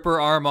doesn't rip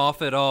her arm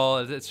off at all.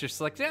 It's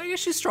just like, yeah,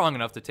 she's strong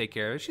enough to take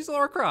care of it. She's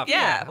Lara Croft.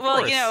 Yeah, well,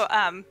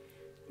 course.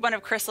 One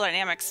of Crystal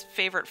Dynamics'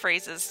 favorite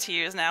phrases to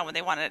use now when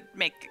they want to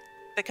make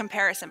the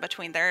comparison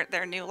between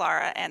their new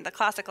Lara and the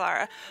classic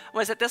Lara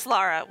was that this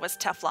Lara was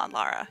Teflon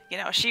Lara.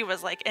 She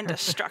was like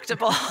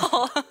indestructible.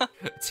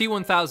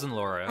 T-1000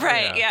 Lara.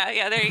 Right.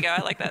 Yeah. There you go.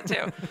 I like that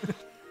too.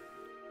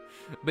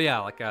 But yeah,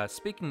 like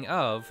speaking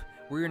of.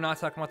 We're not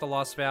talking about the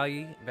Lost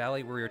Valley.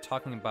 We're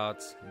talking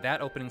about that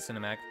opening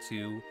cinematic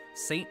to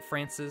St.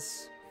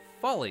 Francis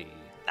Folly.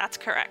 That's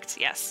correct,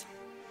 yes.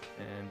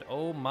 And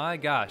oh my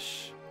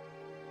gosh.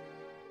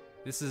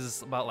 This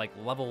is about like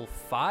level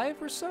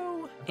 5 or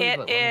so? It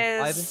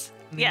is.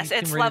 Yes,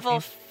 it's level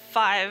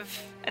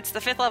 5. It's the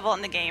 5th level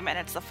in the game, and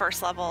it's the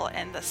first level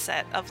in the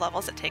set of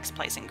levels that takes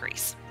place in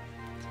Greece.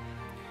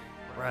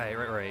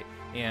 Right.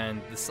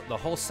 And the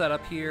whole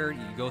setup here,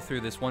 you go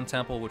through this one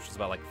temple, which is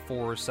about like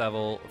 4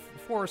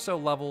 or so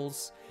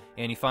levels,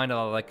 and you find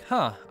out like,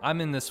 I'm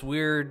in this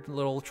weird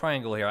little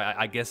triangle here.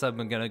 I guess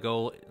I'm gonna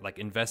go like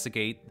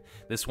investigate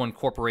this one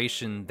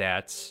corporation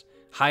that's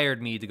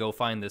hired me to go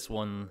find this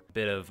one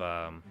bit of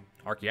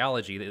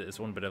archaeology, this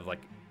one bit of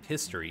like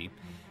history,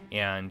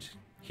 and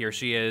here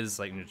she is,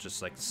 like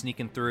just like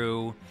sneaking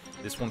through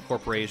this one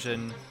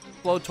corporation,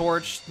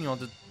 blowtorch,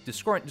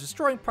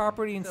 destroying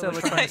property instead of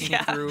like trying to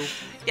sneak through.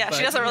 Yeah, but,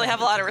 she doesn't really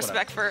have a lot of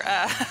respect for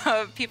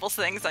people's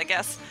things, I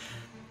guess.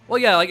 Well,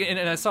 yeah, like,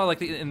 and I saw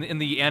like in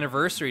the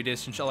anniversary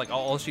edition, she, like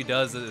all she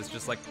does is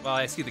just like, well,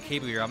 I see the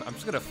cable here, I'm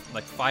just gonna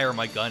like fire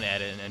my gun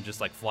at it and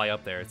just like fly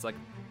up there. It's like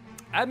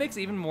that makes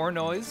even more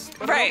noise.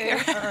 Right.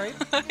 Okay, all right.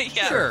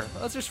 Yeah. Sure.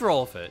 Let's just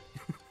roll with it.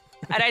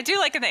 And I do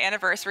like in the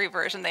anniversary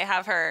version, they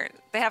have her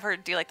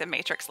do like the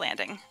Matrix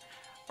landing,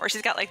 where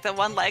she's got like the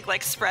one leg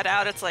like spread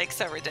out. It's like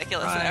so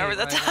ridiculous and over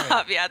the top.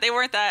 Right. Yeah, they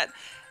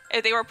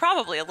were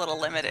probably a little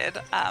limited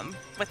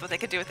with what they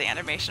could do with the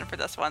animation for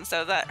this one,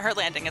 so that her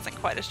landing isn't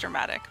quite as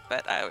dramatic.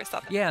 But I always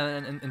thought that. Yeah,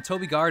 and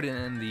Toby Gard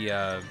in the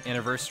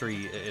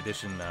anniversary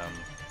edition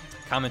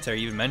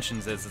commentary even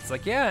mentions this. It's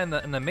like, yeah,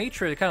 and the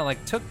Matrix kind of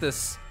like took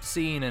this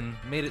scene and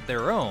made it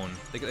their own.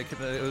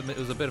 It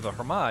was a bit of a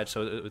homage,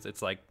 so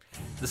it's like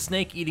the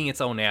snake eating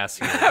its own ass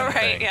here.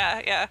 Right,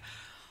 yeah.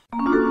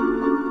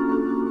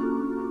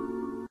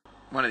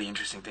 One of the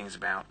interesting things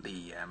about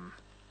the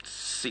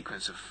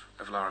sequence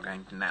of Lara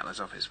going to Natla's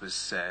office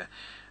was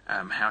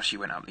how she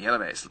went up the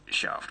elevator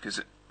shaft,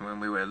 because when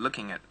we were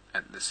looking at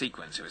the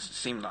sequence, it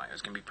seemed like it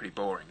was going to be pretty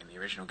boring in the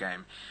original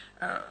game.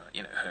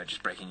 Her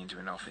just breaking into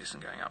an office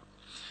and going up,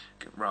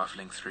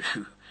 rifling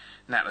through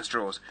Natla's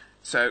drawers.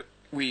 So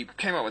we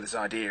came up with this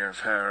idea of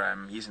her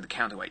using the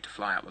counterweight to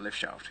fly up the lift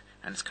shaft,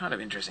 and it's kind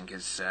of interesting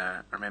because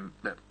I remember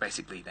that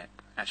basically that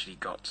actually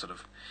got sort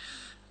of,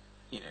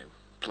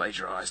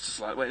 plagiarized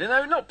slightly.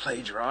 No, not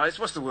plagiarized.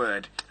 What's the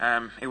word?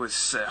 It was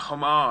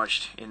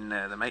homaged in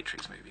the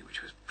Matrix movie,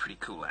 which was pretty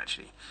cool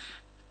actually.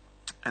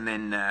 And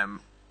then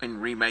in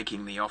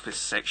remaking the office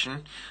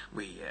section,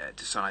 we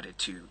decided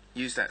to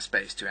use that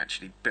space to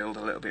actually build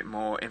a little bit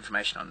more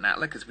information on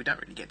Natla, because we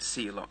don't really get to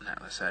see a lot of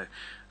Natla. So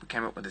we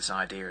came up with this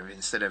idea of,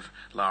 instead of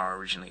Lara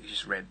originally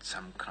just read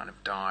some kind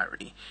of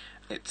diary,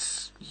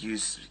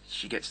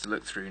 she gets to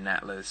look through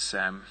Natla's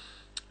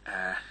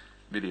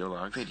Video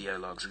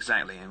logs,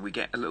 exactly, and we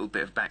get a little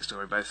bit of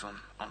backstory both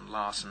on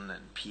Larson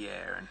and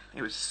Pierre, and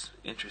it was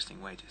an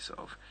interesting way to sort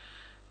of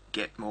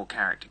get more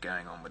character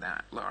going on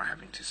without Lara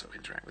having to sort of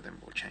interact with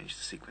them or change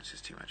the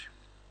sequences too much.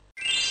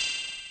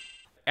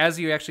 As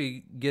you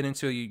actually get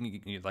into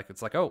it,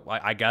 it's like, oh,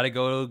 I gotta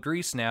go to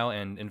Greece now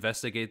and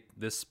investigate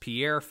this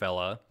Pierre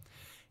fella,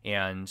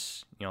 and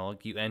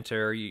you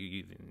enter,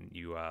 you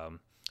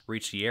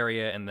reach the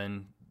area, and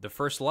then the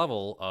first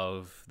level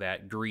of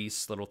that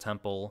Greece little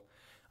temple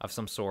of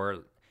some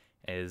sort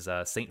is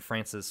St.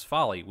 Francis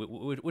Folly,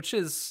 which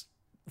is,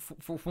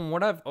 from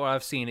what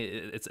I've seen,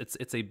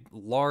 it's a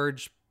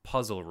large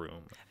puzzle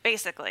room.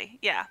 Basically,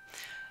 yeah.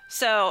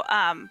 So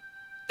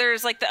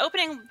there's like the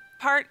opening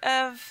part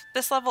of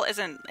this level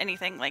isn't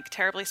anything like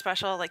terribly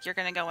special. Like you're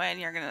gonna go in,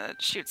 you're gonna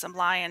shoot some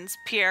lions.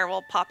 Pierre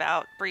will pop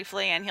out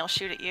briefly and he'll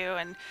shoot at you,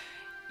 and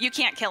you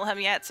can't kill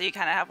him yet, so you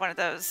kind of have one of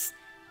those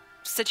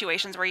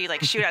situations where you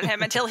like shoot at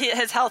him until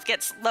his health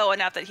gets low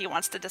enough that he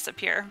wants to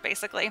disappear,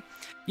 basically.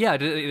 Yeah,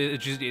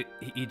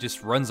 he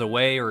just runs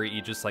away, or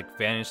he just like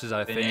vanishes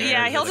out of thin air.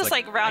 Yeah, he'll just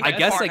like round a corner. I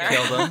guess I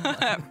killed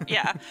him.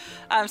 Yeah.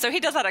 So he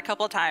does that a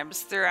couple of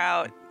times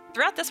throughout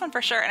this one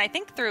for sure, and I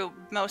think through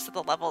most of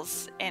the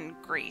levels in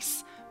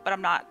Greece, but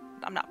I'm not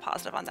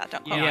positive on that.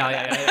 Don't quote me on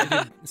that.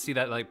 I did see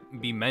that like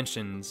be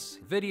mentioned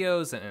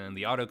videos and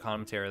the auto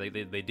commentary.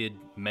 They did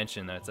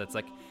mention that. It's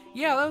like,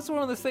 yeah, that was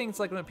one of the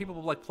things. Like when people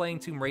were like playing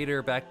Tomb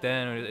Raider back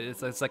then,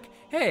 it's like,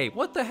 hey,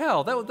 what the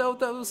hell? That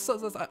was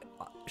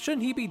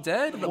shouldn't he be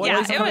dead? Yeah,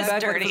 it was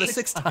back dirty. For the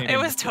sixth time? It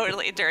was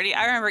totally dirty.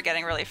 I remember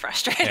getting really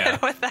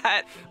frustrated with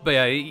that. But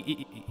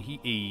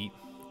yeah,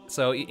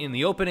 so in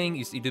the opening,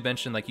 you did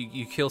mention like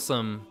you kill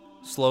some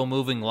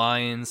slow-moving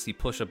lions. You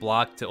push a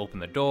block to open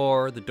the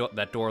door.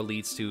 That door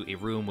leads to a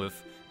room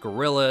with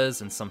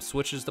gorillas and some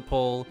switches to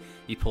pull.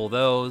 You pull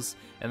those,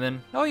 and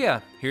then, oh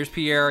yeah, here's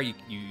Pierre.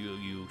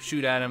 You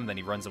shoot at him, then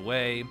he runs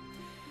away.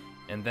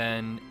 And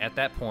then at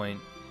that point,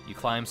 you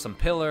climb some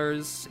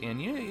pillars,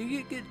 and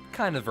you get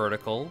kind of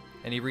vertical,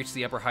 and you reach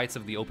the upper heights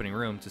of the opening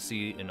room to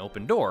see an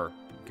open door,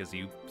 because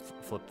you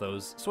flip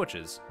those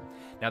switches.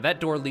 Now that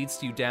door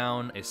leads you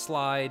down a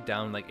slide,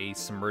 down like a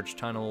submerged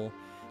tunnel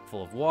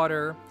full of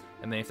water,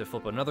 and then you have to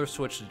flip another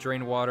switch to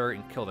drain water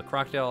and kill the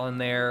crocodile in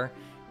there,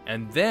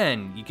 and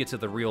then you get to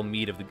the real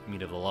meat of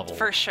the level.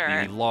 For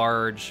sure. The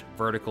large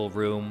vertical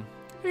room.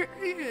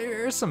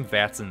 There's some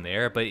vats in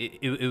there, but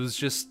it was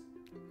just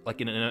like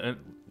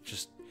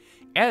just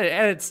at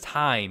its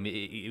time,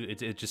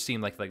 it just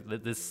seemed like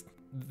this.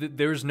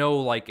 There's no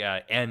like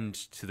end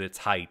to its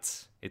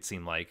heights. It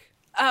seemed like.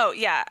 Oh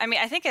yeah, I mean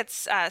I think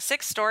it's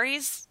 6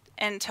 stories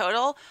in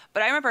total,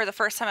 but I remember the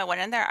first time I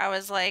went in there, I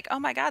was like, oh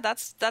my god,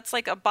 that's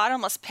like a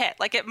bottomless pit.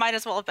 Like it might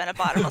as well have been a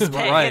bottomless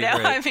pit. Right.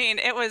 I mean,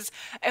 it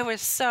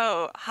was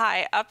so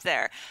high up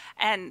there,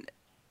 and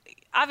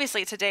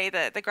obviously today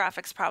the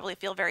graphics probably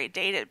feel very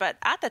dated, but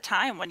at the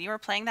time when you were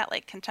playing that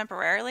like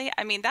contemporarily,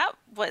 I mean that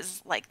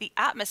was like the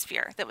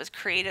atmosphere that was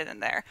created in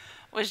there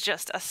was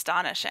just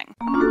astonishing.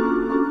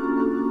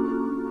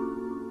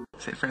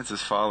 St.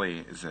 Francis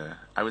Folly is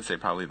I would say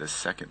probably the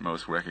second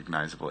most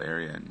recognizable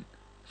area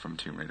from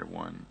Tomb Raider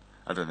 1,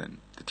 other than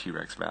the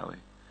T-Rex Valley.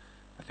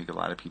 I think a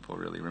lot of people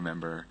really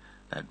remember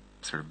that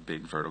sort of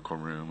big vertical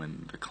room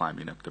and the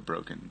climbing up the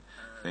broken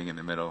thing in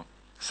the middle.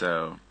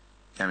 So,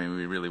 I mean,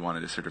 we really wanted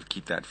to sort of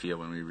keep that feel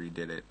when we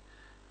redid it,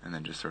 and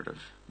then just sort of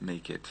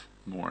make it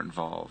more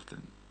involved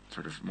and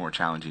sort of more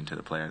challenging to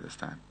the player this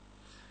time.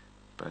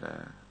 But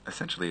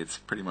essentially it's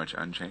pretty much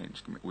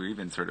unchanged. We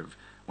even sort of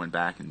went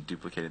back and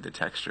duplicated the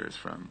textures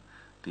from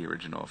the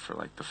original for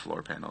like the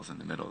floor panels in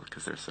the middle,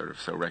 because they're sort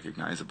of so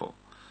recognizable.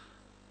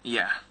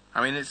 Yeah,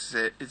 I mean it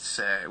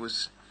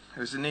was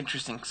an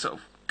interesting sort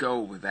of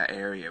goal with that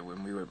area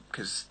when we were,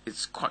 because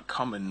it's quite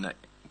common that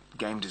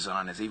game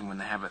designers, even when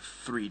they have a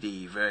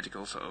 3D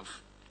vertical sort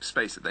of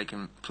space that they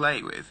can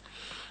play with,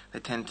 they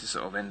tend to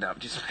sort of end up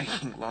just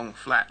making long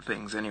flat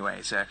things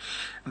anyway. So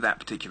that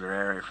particular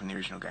area from the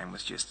original game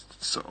was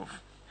just sort of,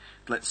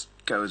 let's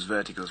go as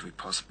vertical as we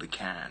possibly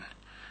can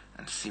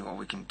and see what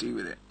we can do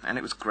with it. And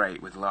it was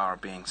great with Lara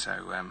being so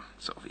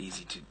sort of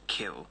easy to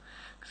kill,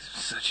 because it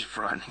was such a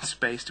frightening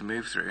space to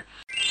move through.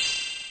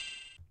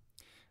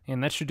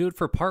 And that should do it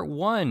for part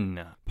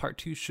 1. Part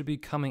 2 should be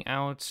coming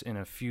out in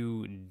a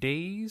few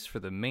days for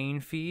the main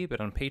feed,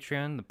 but on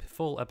Patreon, the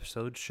full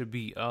episode should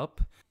be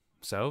up.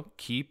 So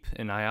keep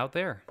an eye out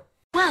there.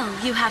 Well,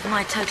 you have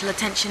my total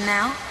attention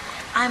now.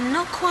 I'm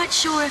not quite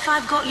sure if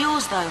I've got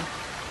yours, though.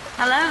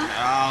 Hello?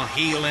 I'll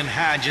heel and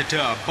hide you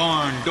to a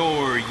barn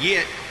door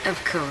yet.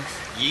 Of course.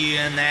 You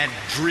and that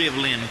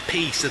driveling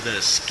piece of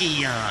the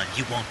Scion.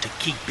 You want to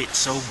keep it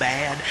so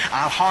bad,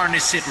 I'll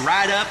harness it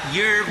right up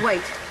your...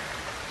 Wait.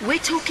 We're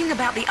talking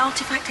about the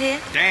artifact here?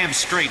 Damn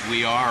straight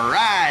we are.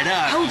 Right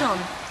up. Hold on.